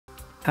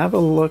have a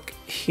look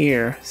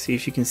here, see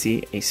if you can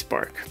see a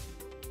spark.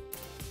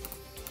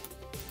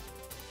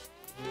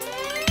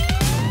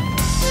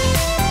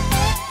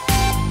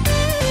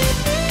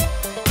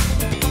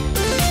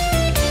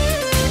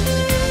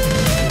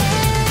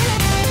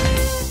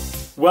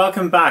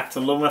 Welcome back to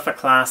Living with a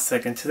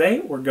Classic, and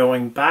today we're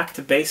going back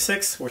to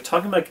basics. We're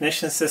talking about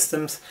ignition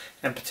systems,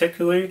 and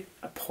particularly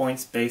a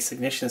points-based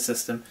ignition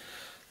system.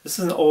 This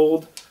is an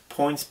old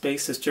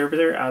points-based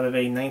distributor out of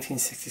a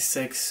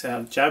 1966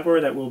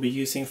 Jaguar that we'll be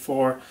using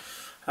for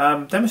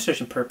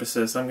demonstration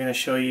purposes. I'm going to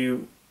show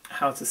you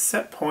how to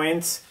set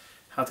points,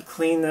 how to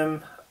clean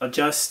them,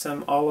 adjust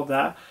them, all of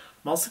that.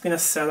 I'm also going to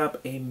set up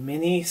a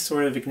mini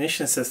sort of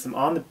ignition system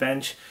on the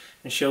bench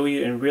and show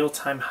you in real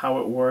time how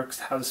it works,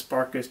 how the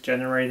spark is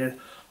generated,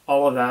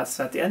 all of that.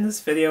 So at the end of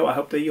this video, I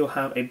hope that you'll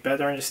have a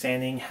better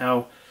understanding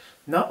how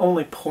not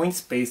only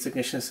points-based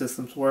ignition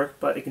systems work,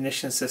 but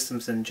ignition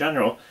systems in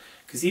general.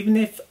 Because even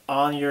if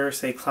on your,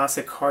 say,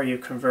 classic car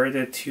you've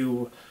converted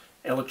to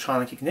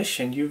electronic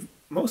ignition, you've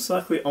most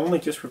likely only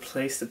just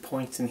replaced the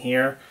points in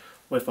here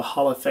with a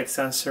Hall effect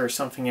sensor or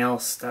something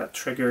else that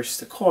triggers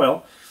the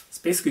coil. It's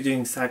basically doing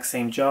the exact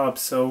same job.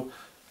 So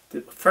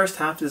the first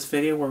half of this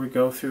video where we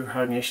go through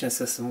how ignition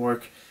system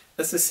work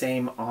is the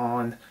same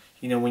on,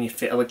 when you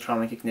fit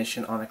electronic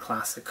ignition on a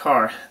classic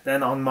car.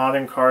 Then on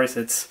modern cars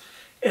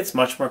it's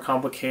much more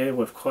complicated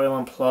with coil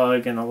and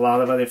plug and a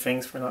lot of other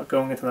things. We're not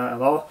going into that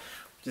at all.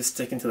 We're just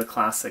sticking to the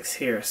classics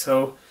here.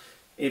 So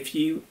if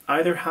you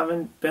either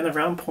haven't been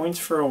around points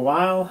for a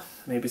while,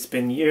 maybe it's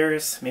been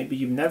years, maybe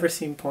you've never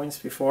seen points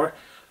before,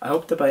 I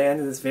hope that by the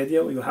end of this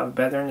video you'll have a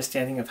better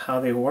understanding of how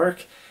they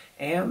work,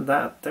 and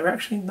that they're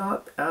actually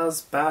not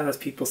as bad as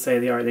people say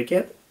they are. They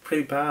get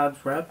pretty bad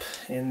rep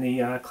in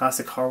the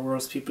classic car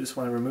worlds. People just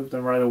want to remove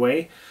them right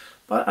away,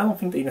 but I don't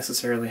think they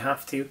necessarily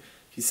have to.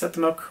 If you set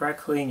them up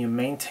correctly and you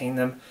maintain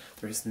them,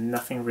 there's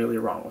nothing really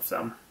wrong with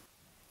them.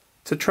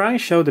 To try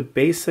and show the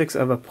basics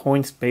of a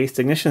points-based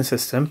ignition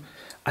system,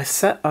 I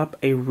set up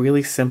a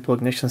really simple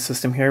ignition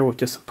system here with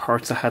just some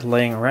parts I had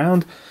laying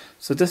around.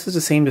 So this is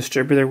the same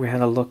distributor we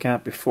had a look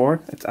at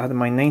before. It's out of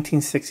my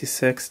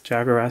 1966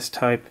 Jaguar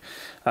S-Type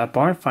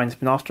barn find. It's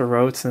been off the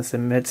road since the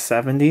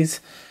mid-70s.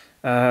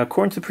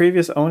 According to the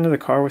previous owner, the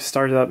car was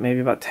started up maybe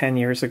about 10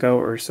 years ago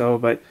or so,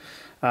 but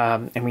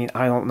I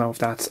don't know if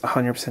that's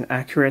 100%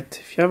 accurate.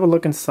 If you have a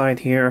look inside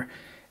here,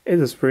 it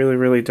is really,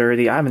 really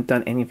dirty. I haven't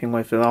done anything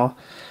with it at all,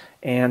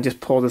 and just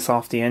pulled this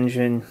off the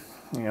engine,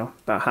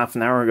 about half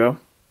an hour ago.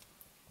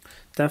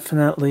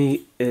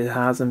 Definitely it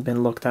hasn't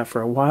been looked at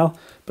for a while,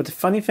 but the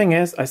funny thing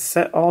is I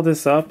set all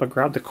this up. I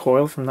grabbed the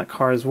coil from that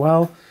car as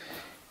well,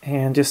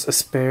 and just a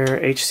spare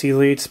HC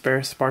lead,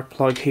 spare spark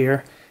plug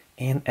here,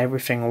 and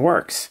everything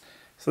works.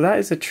 So that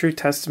is a true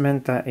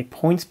testament that a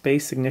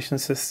points-based ignition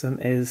system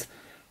is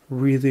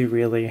really,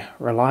 really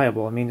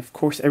reliable. Of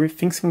course,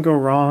 everything can go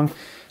wrong.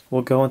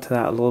 We'll go into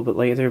that a little bit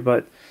later,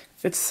 but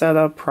if it's set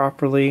up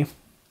properly,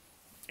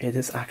 it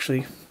is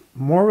actually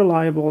more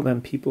reliable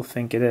than people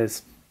think it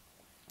is.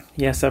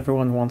 Yes,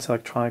 everyone wants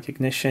electronic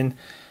ignition,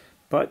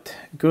 but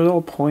good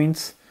old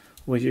points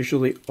will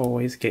usually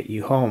always get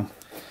you home.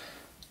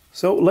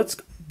 So let's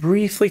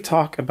briefly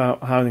talk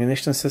about how the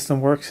ignition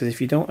system works, because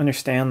if you don't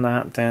understand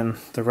that, then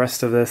the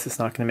rest of this is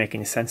not going to make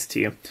any sense to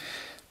you.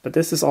 But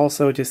this is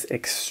also just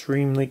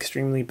extremely,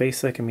 extremely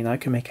basic. I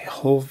can make a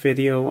whole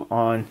video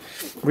on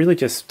really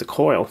just the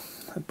coil,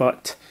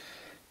 but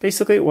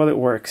basically what it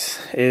works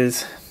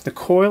is the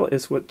coil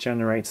is what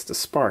generates the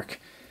spark.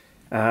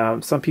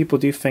 Some people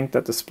do think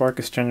that the spark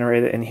is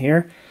generated in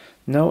here.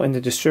 No, in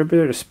the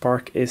distributor, the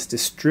spark is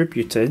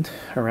distributed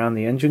around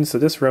the engine. So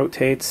this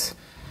rotates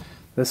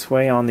this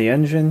way on the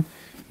engine.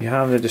 You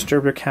have the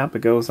distributor cap that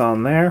goes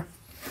on there.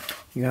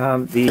 You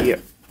have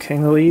the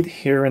king lead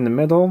here in the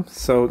middle.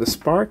 So the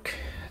spark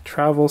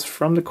travels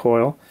from the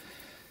coil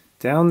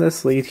down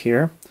this lead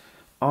here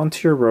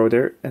onto your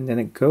rotor, and then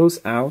it goes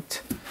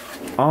out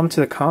onto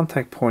the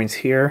contact points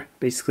here,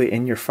 basically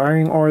in your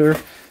firing order,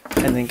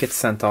 and then gets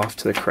sent off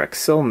to the correct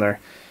cylinder.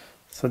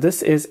 So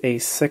this is a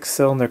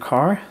 6-cylinder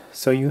car,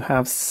 so you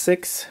have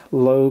 6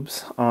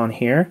 lobes on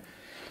here,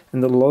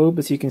 and the lobe,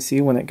 as you can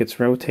see, when it gets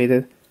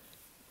rotated,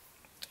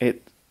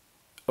 it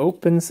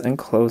opens and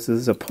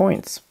closes the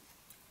points.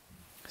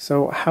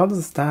 So how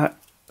does that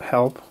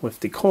help with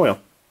the coil?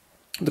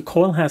 The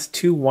coil has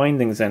 2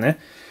 windings in it,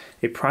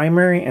 a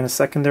primary and a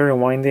secondary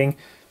winding.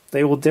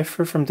 They will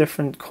differ from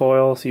different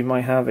coils. You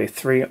might have a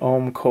 3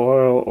 ohm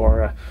coil or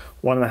a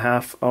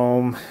 1.5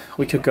 ohm.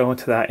 We could go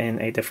into that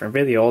in a different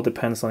video. It all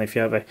depends on if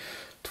you have a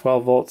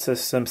 12 volt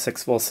system,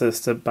 6 volt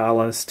system,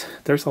 ballast.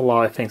 There's a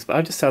lot of things, but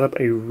I just set up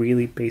a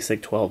really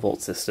basic 12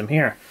 volt system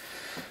here.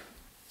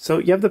 So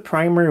you have the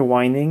primary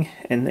winding,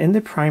 and in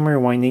the primary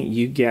winding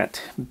you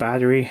get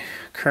battery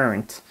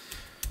current.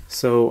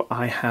 So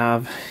I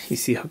have, you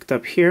see hooked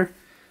up here,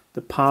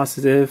 the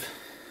positive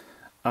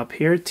up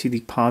here to the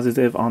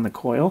positive on the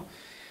coil.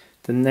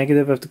 The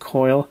negative of the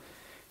coil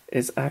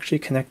is actually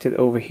connected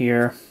over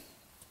here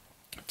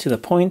to the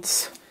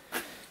points,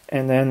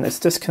 and then it's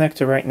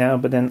disconnected right now,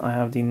 but then I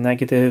have the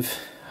negative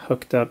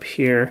hooked up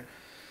here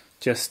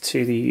just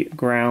to the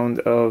ground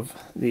of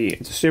the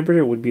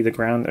distributor would be the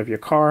ground of your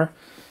car,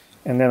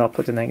 and then I'll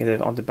put the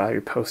negative on the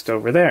battery post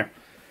over there.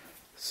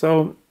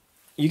 So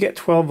you get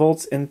 12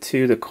 volts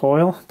into the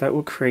coil. That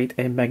will create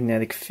a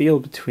magnetic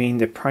field between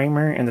the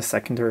primary and the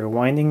secondary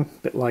winding,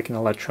 a bit like an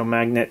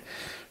electromagnet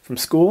from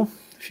school,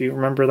 if you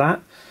remember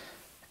that.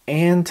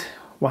 And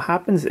what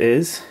happens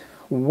is,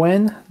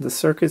 when the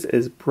circuit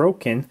is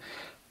broken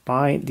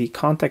by the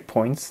contact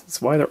points,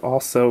 that's why they're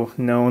also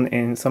known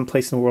in some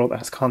place in the world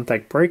as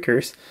contact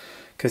breakers,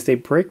 because they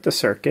break the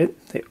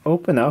circuit, they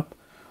open up.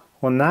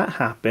 When that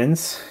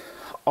happens,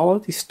 all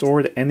of the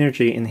stored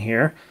energy in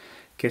here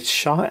gets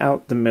shot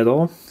out the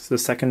middle, so the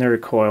secondary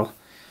coil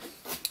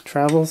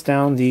travels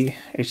down the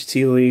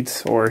HT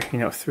leads, or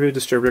through the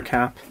distributor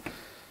cap,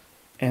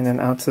 and then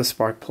out to the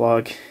spark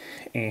plug,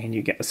 and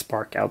you get a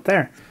spark out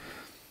there.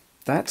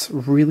 That's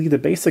really the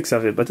basics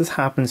of it, but this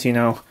happens,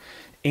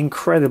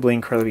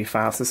 incredibly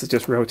fast. This is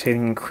just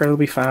rotating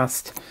incredibly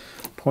fast.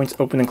 Points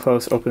open and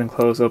close, open and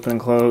close, open and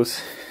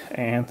close,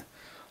 and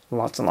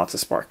lots of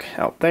spark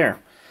out there.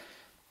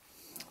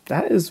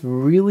 That is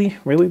really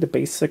the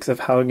basics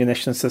of how an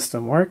ignition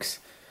system works.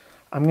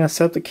 I'm going to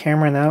set up the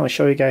camera now and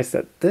show you guys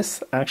that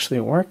this actually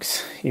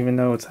works, even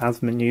though it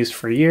hasn't been used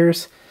for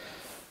years.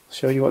 I'll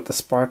show you what the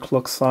spark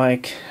looks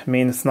like. I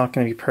mean, it's not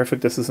going to be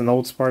perfect. This is an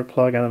old spark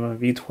plug out of a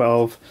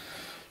V12.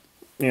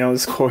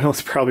 This coil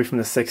is probably from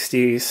the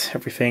 60s,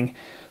 everything.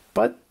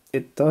 But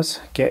it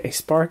does get a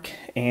spark,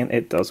 and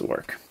it does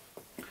work.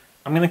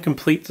 I'm going to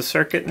complete the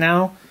circuit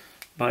now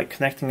by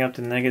connecting up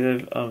the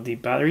negative of the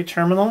battery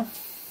terminal.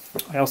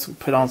 I also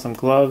put on some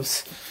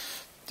gloves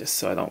just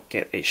so I don't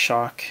get a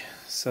shock.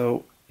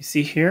 So you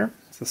see here,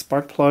 it's the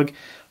spark plug.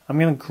 I'm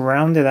going to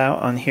ground it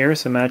out on here.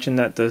 So imagine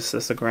that this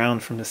is the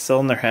ground from the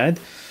cylinder head.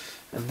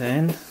 And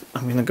then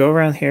I'm going to go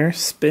around here,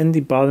 spin the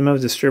bottom of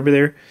the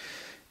distributor,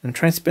 and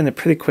try and spin it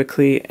pretty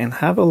quickly and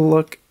have a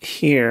look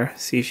here,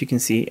 see if you can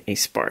see a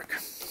spark.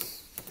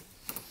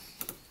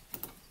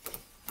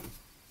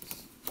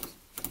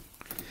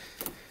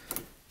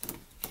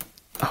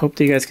 I hope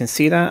that you guys can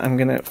see that. I'm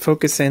going to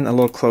focus in a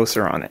little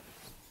closer on it.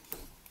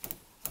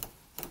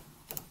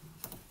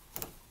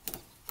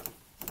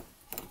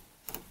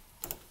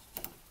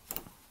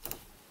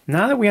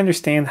 Now that we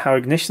understand how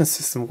ignition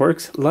system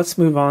works, let's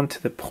move on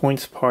to the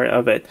points part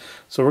of it.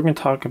 So we're going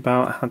to talk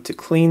about how to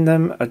clean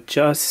them,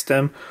 adjust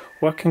them,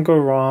 what can go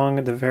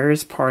wrong, the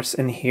various parts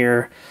in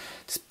here.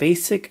 It's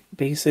basic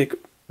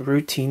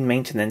routine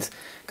maintenance,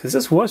 because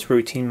this was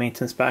routine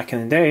maintenance back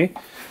in the day.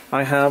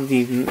 I have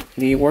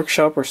the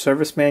workshop or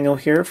service manual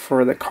here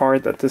for the car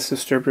that this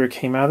distributor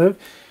came out of,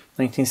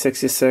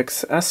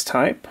 1966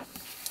 S-Type.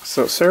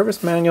 So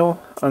service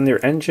manual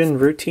under engine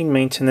routine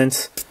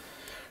maintenance.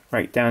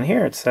 Right down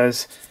here it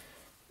says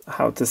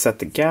how to set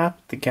the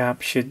gap. The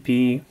gap should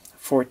be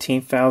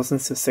 14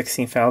 thousandths to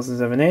 16 thousandths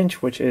of an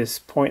inch, which is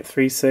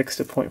 0.36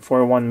 to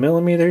 0.41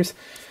 millimeters.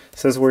 It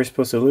says we're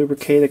supposed to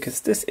lubricate it because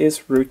this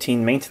is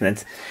routine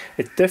maintenance.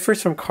 It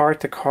differs from car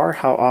to car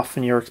how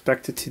often you're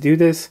expected to do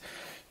this.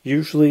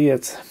 Usually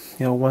it's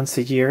once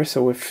a year.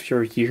 So if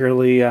you're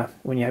yearly,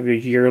 when you have your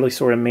yearly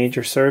sort of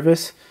major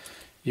service,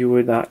 you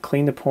would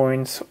clean the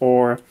points,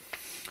 or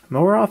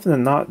more often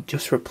than not,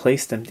 just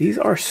replace them. These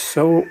are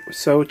so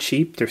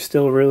cheap. They're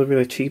still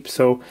really cheap.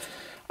 So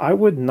I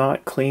would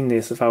not clean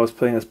this if I was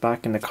putting this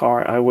back in the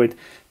car. I would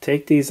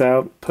take these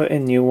out, put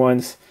in new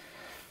ones,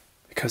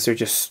 because they're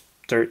just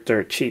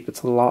dirt cheap.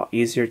 It's a lot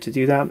easier to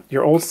do that.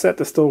 Your old set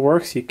that still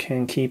works, you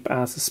can keep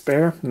as a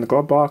spare in the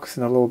glove box,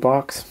 in a little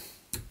box,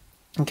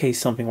 in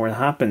case something were to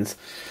happen.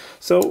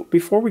 So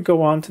before we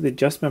go on to the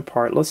adjustment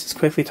part, let's just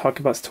quickly talk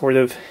about sort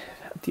of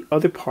the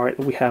other part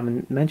that we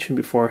haven't mentioned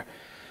before.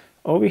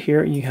 Over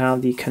here you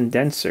have the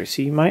condenser.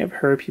 So you might have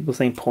heard people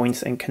saying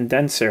points and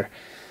condenser.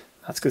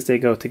 That's because they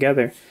go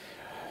together.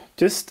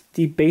 Just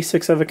the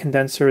basics of a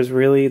condenser is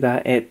really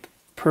that it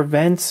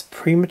prevents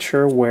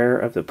premature wear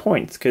of the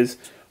points, because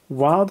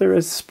while there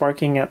is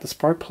sparking at the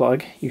spark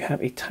plug, you have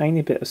a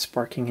tiny bit of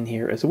sparking in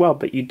here as well,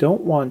 but you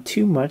don't want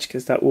too much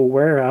because that will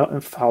wear out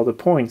and foul the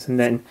points, and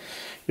then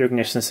your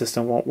ignition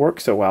system won't work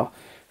so well.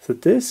 So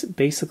this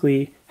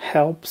basically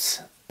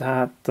helps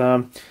that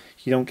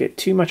you don't get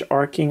too much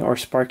arcing or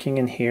sparking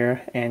in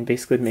here, and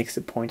basically makes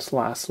the points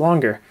last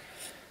longer.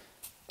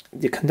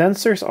 The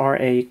condensers are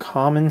a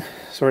common,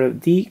 sort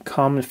of the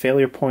common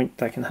failure point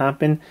that can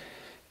happen.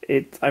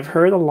 I've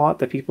heard a lot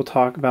that people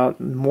talk about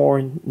more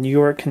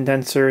newer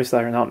condensers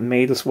that are not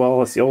made as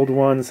well as the old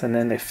ones, and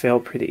then they fail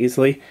pretty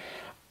easily.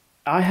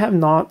 I have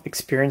not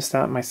experienced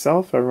that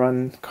myself. I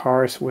run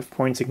cars with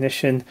points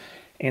ignition,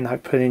 and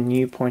I've put in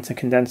new points and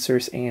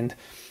condensers, and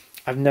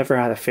I've never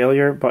had a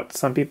failure, but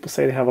some people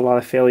say they have a lot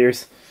of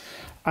failures.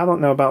 I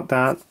don't know about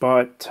that,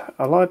 but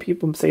a lot of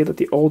people say that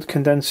the old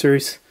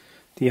condensers,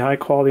 the high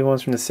quality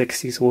ones from the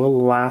 60s,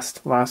 will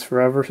last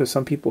forever. So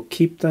some people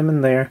keep them in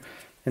there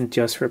and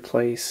just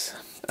replace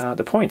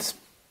the points.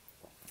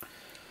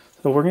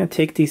 So we're going to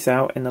take these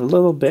out in a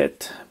little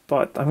bit,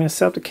 but I'm going to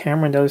set up the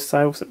camera on the other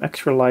side with some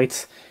extra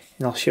lights,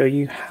 and I'll show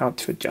you how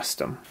to adjust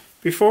them.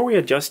 Before we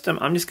adjust them,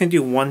 I'm just going to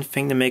do one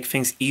thing to make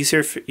things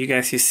easier for you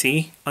guys to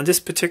see. On this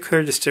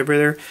particular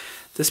distributor,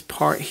 this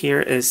part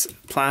here is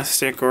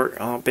plastic or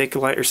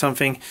Bakelite or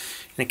something,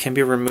 and it can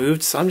be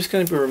removed. So I'm just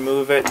going to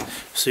remove it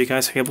so you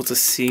guys are able to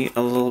see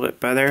a little bit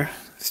better.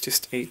 It's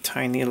just a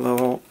tiny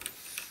little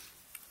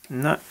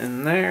nut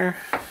in there,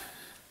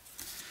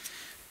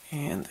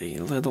 and a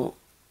little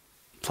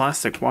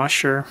plastic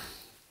washer.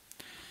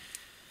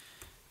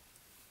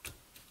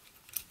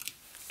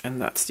 And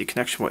that's the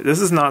connection point.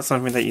 This is not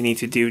something that you need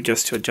to do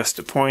just to adjust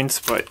the points,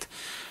 but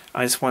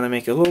I just want to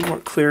make it a little more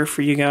clear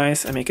for you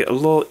guys and make it a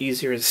little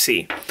easier to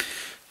see.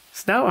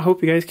 So now I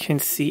hope you guys can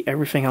see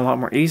everything a lot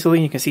more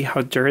easily. You can see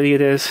how dirty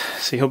it is,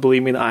 so you'll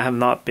believe me that I have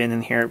not been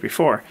in here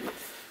before. You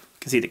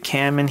can see the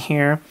cam in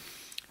here.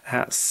 It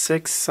has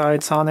 6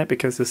 sides on it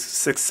because this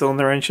is a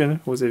 6-cylinder engine.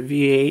 It was a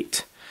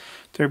V8.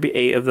 There'd be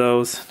 8 of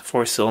those.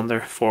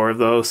 4-cylinder, 4 of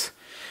those.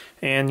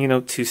 And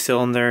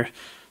 2-cylinder.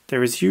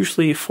 There is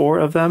usually 4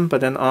 of them,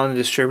 but then on the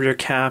distributor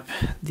cap,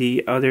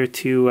 the other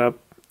 2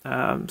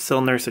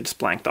 cylinders are just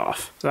blanked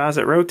off. So as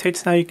it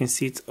rotates now, you can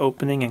see it's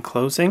opening and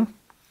closing.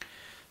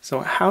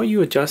 So how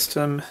you adjust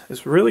them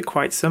is really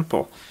quite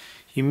simple.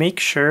 You make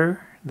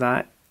sure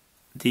that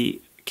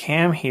the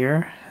cam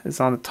here is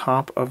on the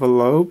top of a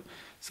lobe,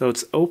 so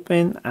it's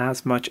open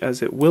as much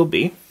as it will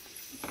be.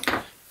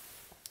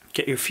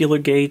 Get your feeler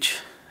gauge,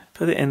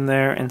 put it in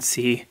there and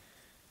see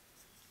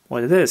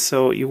what it is.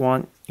 So you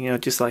want,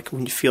 just like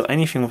when you feel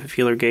anything with a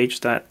feeler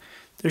gauge, that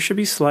there should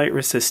be slight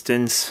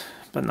resistance,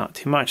 but not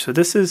too much. So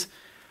this is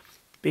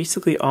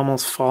basically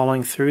almost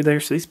falling through there.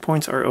 So these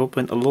points are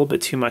open a little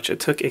bit too much. It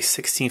took a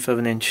 1/16 of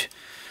an inch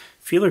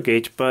feeler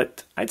gauge,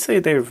 but I'd say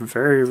they're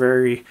very,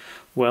 very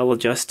well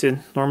adjusted.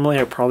 Normally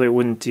I probably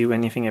wouldn't do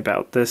anything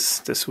about this.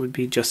 This would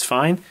be just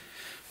fine,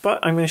 but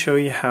I'm going to show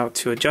you how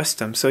to adjust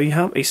them. So you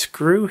have a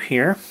screw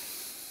here,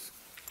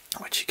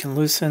 which you can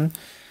loosen.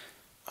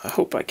 I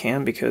hope I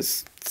can,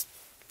 because it's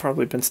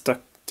probably been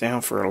stuck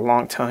down for a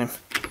long time.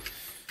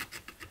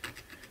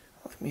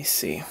 Let me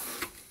see.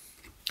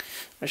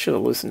 I should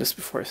have loosened this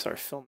before I start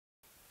filming.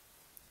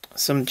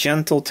 Some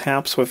gentle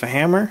taps with a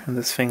hammer, and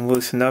this thing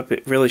loosened up.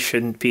 It really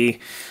shouldn't be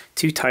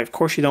too tight. Of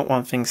course, you don't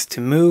want things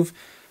to move,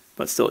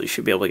 but still you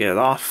should be able to get it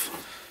off.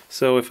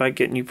 So if I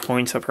get new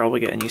points, I'll probably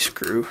get a new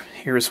screw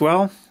here as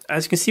well.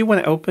 As you can see, when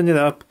I opened it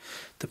up,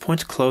 the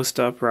points closed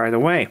up right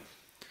away.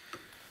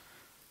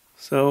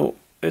 So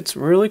it's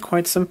really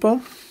quite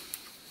simple.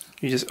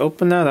 You just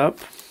open that up,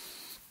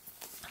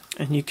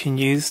 and you can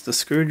use the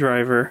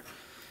screwdriver.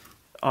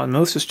 On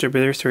most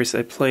distributors, there's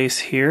a place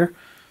here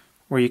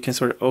where you can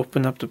sort of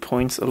open up the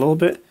points a little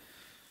bit.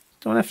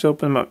 Don't have to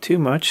open them up too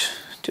much,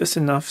 just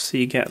enough so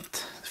you get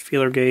the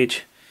feeler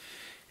gauge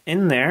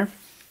in there,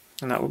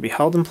 and that will be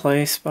held in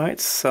place by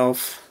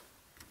itself.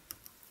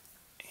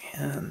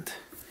 And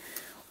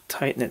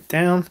tighten it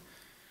down.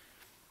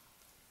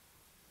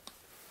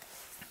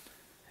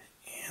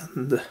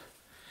 And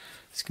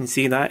as you can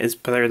see, that is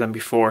better than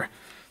before.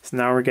 So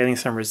now we're getting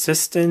some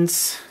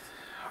resistance.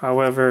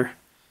 However,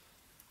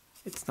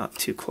 it's not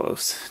too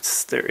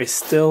close. There is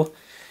still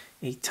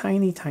a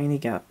tiny, tiny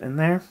gap in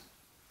there.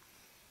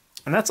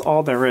 And that's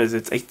all there is.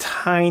 It's a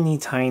tiny,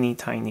 tiny,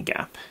 tiny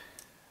gap.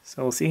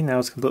 So we'll see, now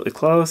it's completely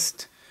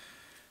closed.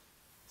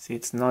 See,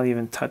 it's not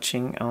even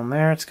touching on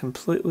there. It's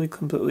completely,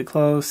 completely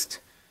closed.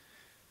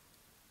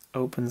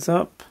 Opens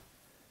up.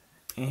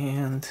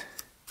 And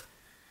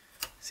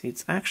see,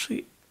 it's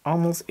actually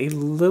almost a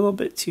little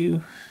bit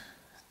too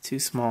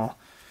small.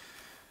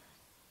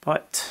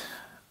 But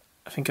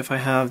I think if I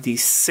have the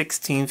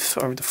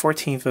 16th or the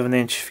 14th of an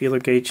inch feeler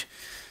gauge,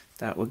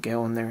 that would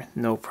go in there,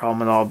 no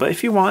problem at all. But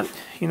if you want,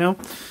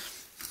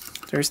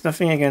 there's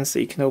nothing against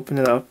it. You can open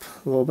it up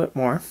a little bit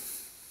more.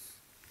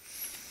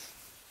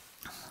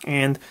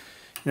 And,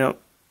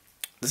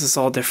 this is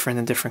all different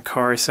in different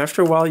cars. So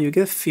after a while, you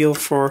get a feel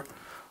for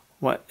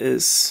what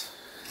is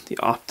the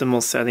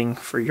optimal setting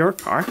for your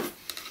car. So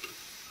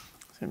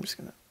I'm just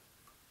gonna,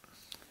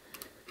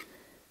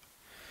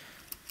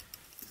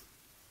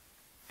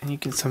 and you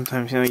can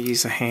sometimes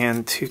use a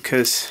hand too,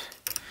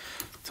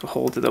 to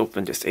hold it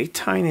open just a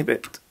tiny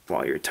bit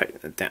while you're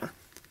tightening it down.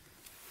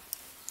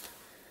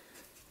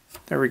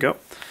 There we go.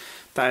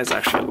 That is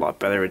actually a lot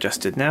better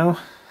adjusted now.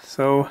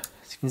 So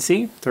as you can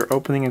see, they're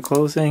opening and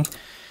closing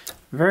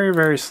very,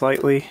 very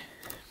slightly.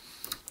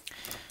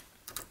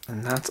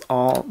 And that's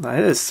all that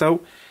is.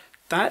 So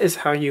that is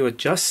how you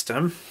adjust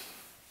them.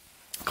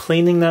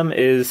 Cleaning them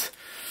is,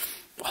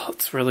 well,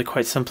 it's really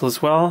quite simple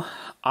as well.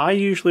 I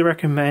usually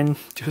recommend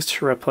just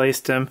to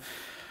replace them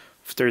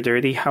if they're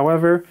dirty.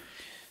 However,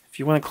 if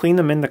you want to clean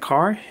them in the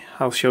car,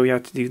 I'll show you how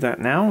to do that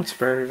now. It's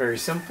very, very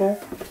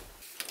simple.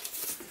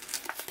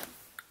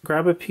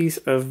 Grab a piece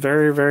of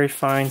very, very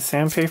fine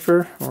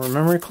sandpaper or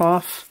memory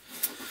cloth.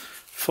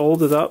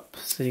 Fold it up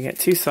so you get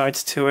 2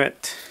 sides to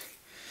it.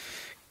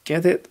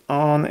 Get it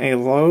on a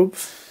lobe.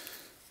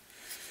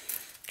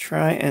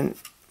 Try and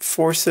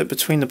force it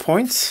between the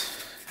points.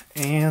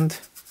 And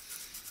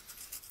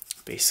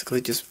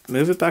basically just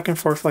move it back and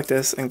forth like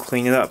this and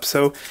clean it up.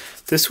 So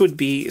this would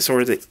be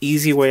sort of the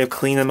easy way of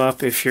cleaning them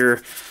up. If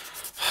you're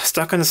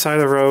stuck on the side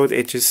of the road,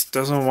 it just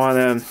doesn't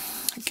want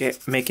to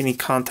make any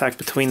contact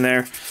between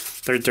there.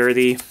 They're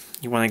dirty.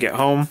 You want to get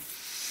home,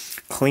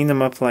 clean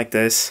them up like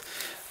this.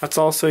 That's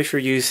also if you're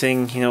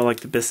using, you know, like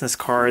the business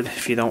card,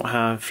 if you don't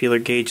have feeler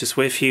gauges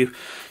with you,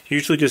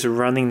 usually just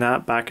running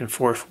that back and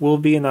forth will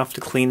be enough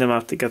to clean them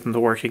up to get them to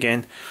work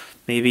again.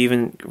 Maybe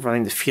even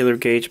running the feeler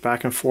gauge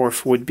back and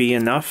forth would be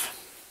enough.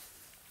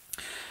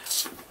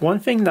 One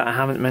thing that I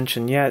haven't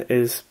mentioned yet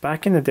is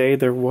back in the day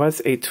there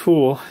was a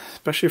tool,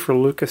 especially for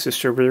Lucas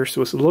distributors,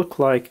 so it looked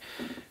like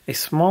a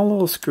small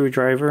little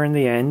screwdriver in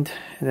the end,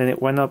 and then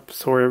it went up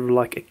sort of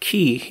like a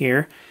key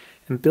here,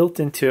 and built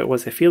into it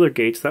was a feeler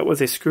gauge. So that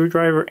was a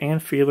screwdriver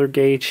and feeler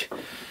gauge.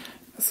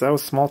 So that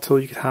was a small tool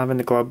you could have in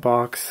the glove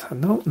box. I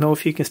don't know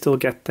if you can still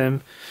get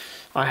them.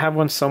 I have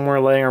one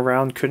somewhere laying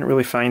around, couldn't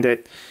really find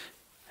it.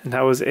 And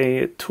that was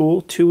a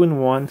tool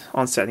 2-in-1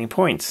 on setting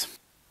points.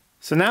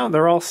 So now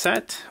they're all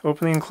set,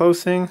 opening and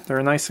closing,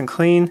 they're nice and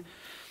clean.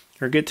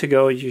 You're good to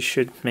go, you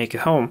should make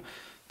it home.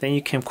 Then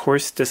you can of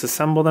course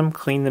disassemble them,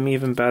 clean them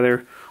even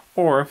better,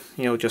 or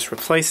just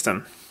replace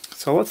them.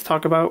 So let's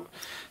talk about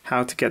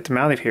how to get them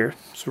out of here.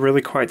 It's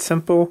really quite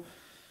simple.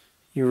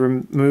 You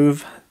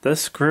remove the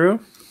screw,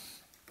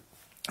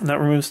 and that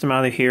removes them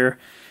out of here,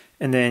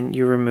 and then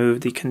you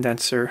remove the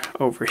condenser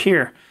over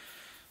here.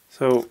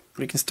 So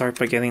we can start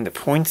by getting the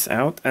points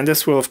out, and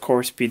this will of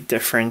course be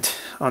different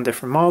on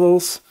different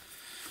models.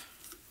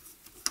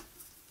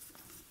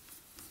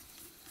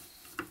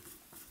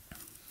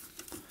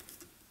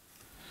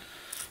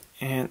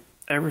 And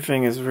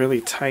everything is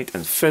really tight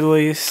and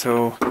fiddly,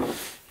 so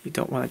you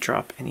don't want to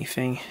drop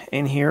anything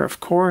in here, of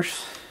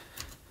course.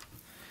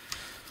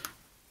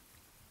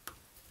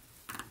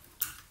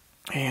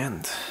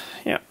 And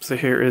yeah, so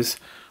here is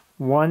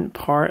one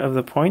part of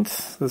the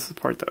points. This is the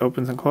part that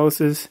opens and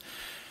closes.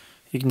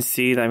 You can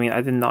see that,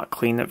 I did not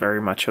clean it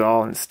very much at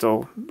all, and it's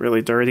still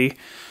really dirty.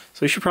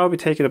 So you should probably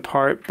take it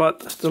apart,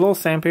 but the little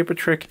sandpaper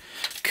trick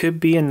could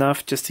be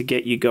enough just to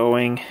get you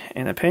going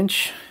in a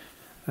pinch.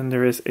 And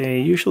there is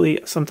usually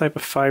some type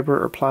of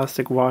fiber or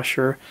plastic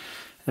washer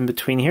in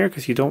between here,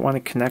 because you don't want a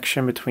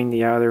connection between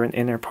the outer and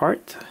inner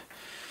part.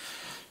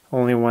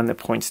 Only when the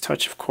points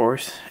touch, of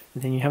course.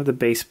 And then you have the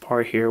base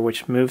part here,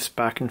 which moves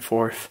back and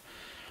forth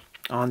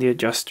on the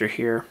adjuster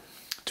here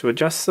to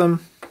adjust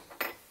them.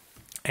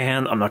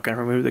 And I'm not going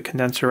to remove the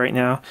condenser right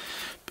now,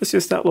 but it's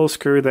just that little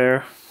screw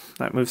there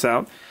that moves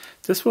out.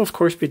 This will of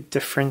course be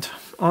different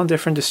on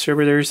different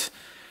distributors,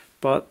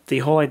 but the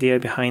whole idea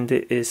behind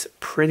it is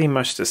pretty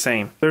much the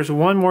same. There's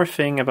one more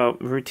thing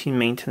about routine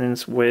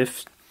maintenance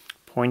with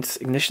points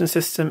ignition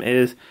system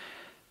is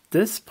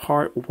this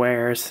part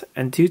wears,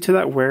 and due to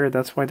that wear,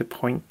 that's why the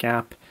point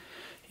gap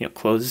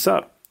closes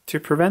up. To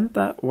prevent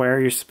that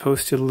wear, you're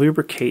supposed to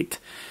lubricate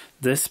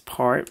this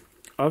part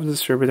of the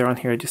distributor on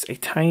here just a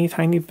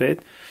tiny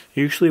bit,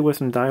 usually with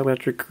some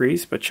dielectric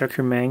grease, but check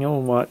your manual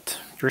on what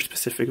your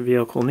specific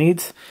vehicle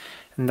needs,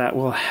 and that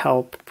will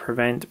help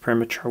prevent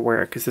premature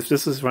wear, because if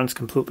this runs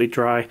completely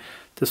dry,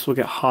 this will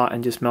get hot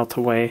and just melt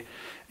away,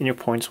 and your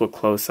points will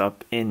close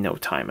up in no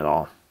time at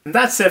all. And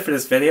that's it for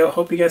this video.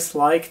 Hope you guys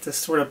liked this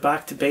sort of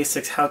back to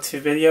basics how-to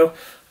video. I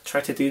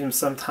try to do them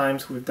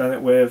sometimes. We've done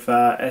it with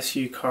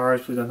SU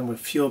cars, we've done them with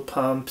fuel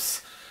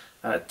pumps,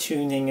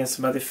 tuning and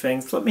some other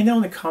things. Let me know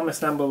in the comments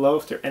down below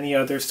if there are any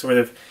other sort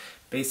of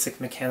basic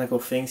mechanical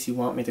things you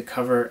want me to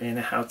cover in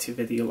a how-to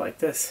video like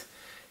this.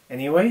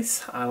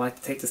 Anyways, I'd like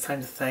to take this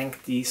time to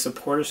thank the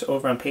supporters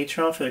over on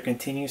Patreon for their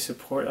continued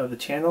support of the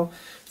channel.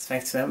 It's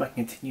thanks to them I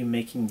can continue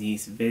making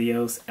these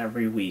videos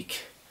every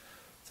week.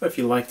 So if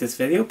you like this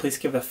video, please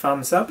give it a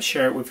thumbs up,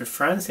 share it with your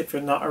friends. If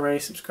you're not already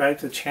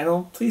subscribed to the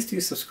channel, please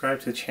do subscribe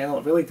to the channel.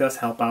 It really does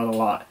help out a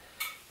lot.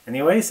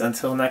 Anyways,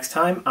 until next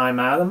time, I'm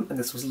Adam, and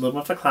this was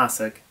Living with a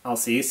Classic. I'll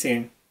see you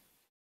soon.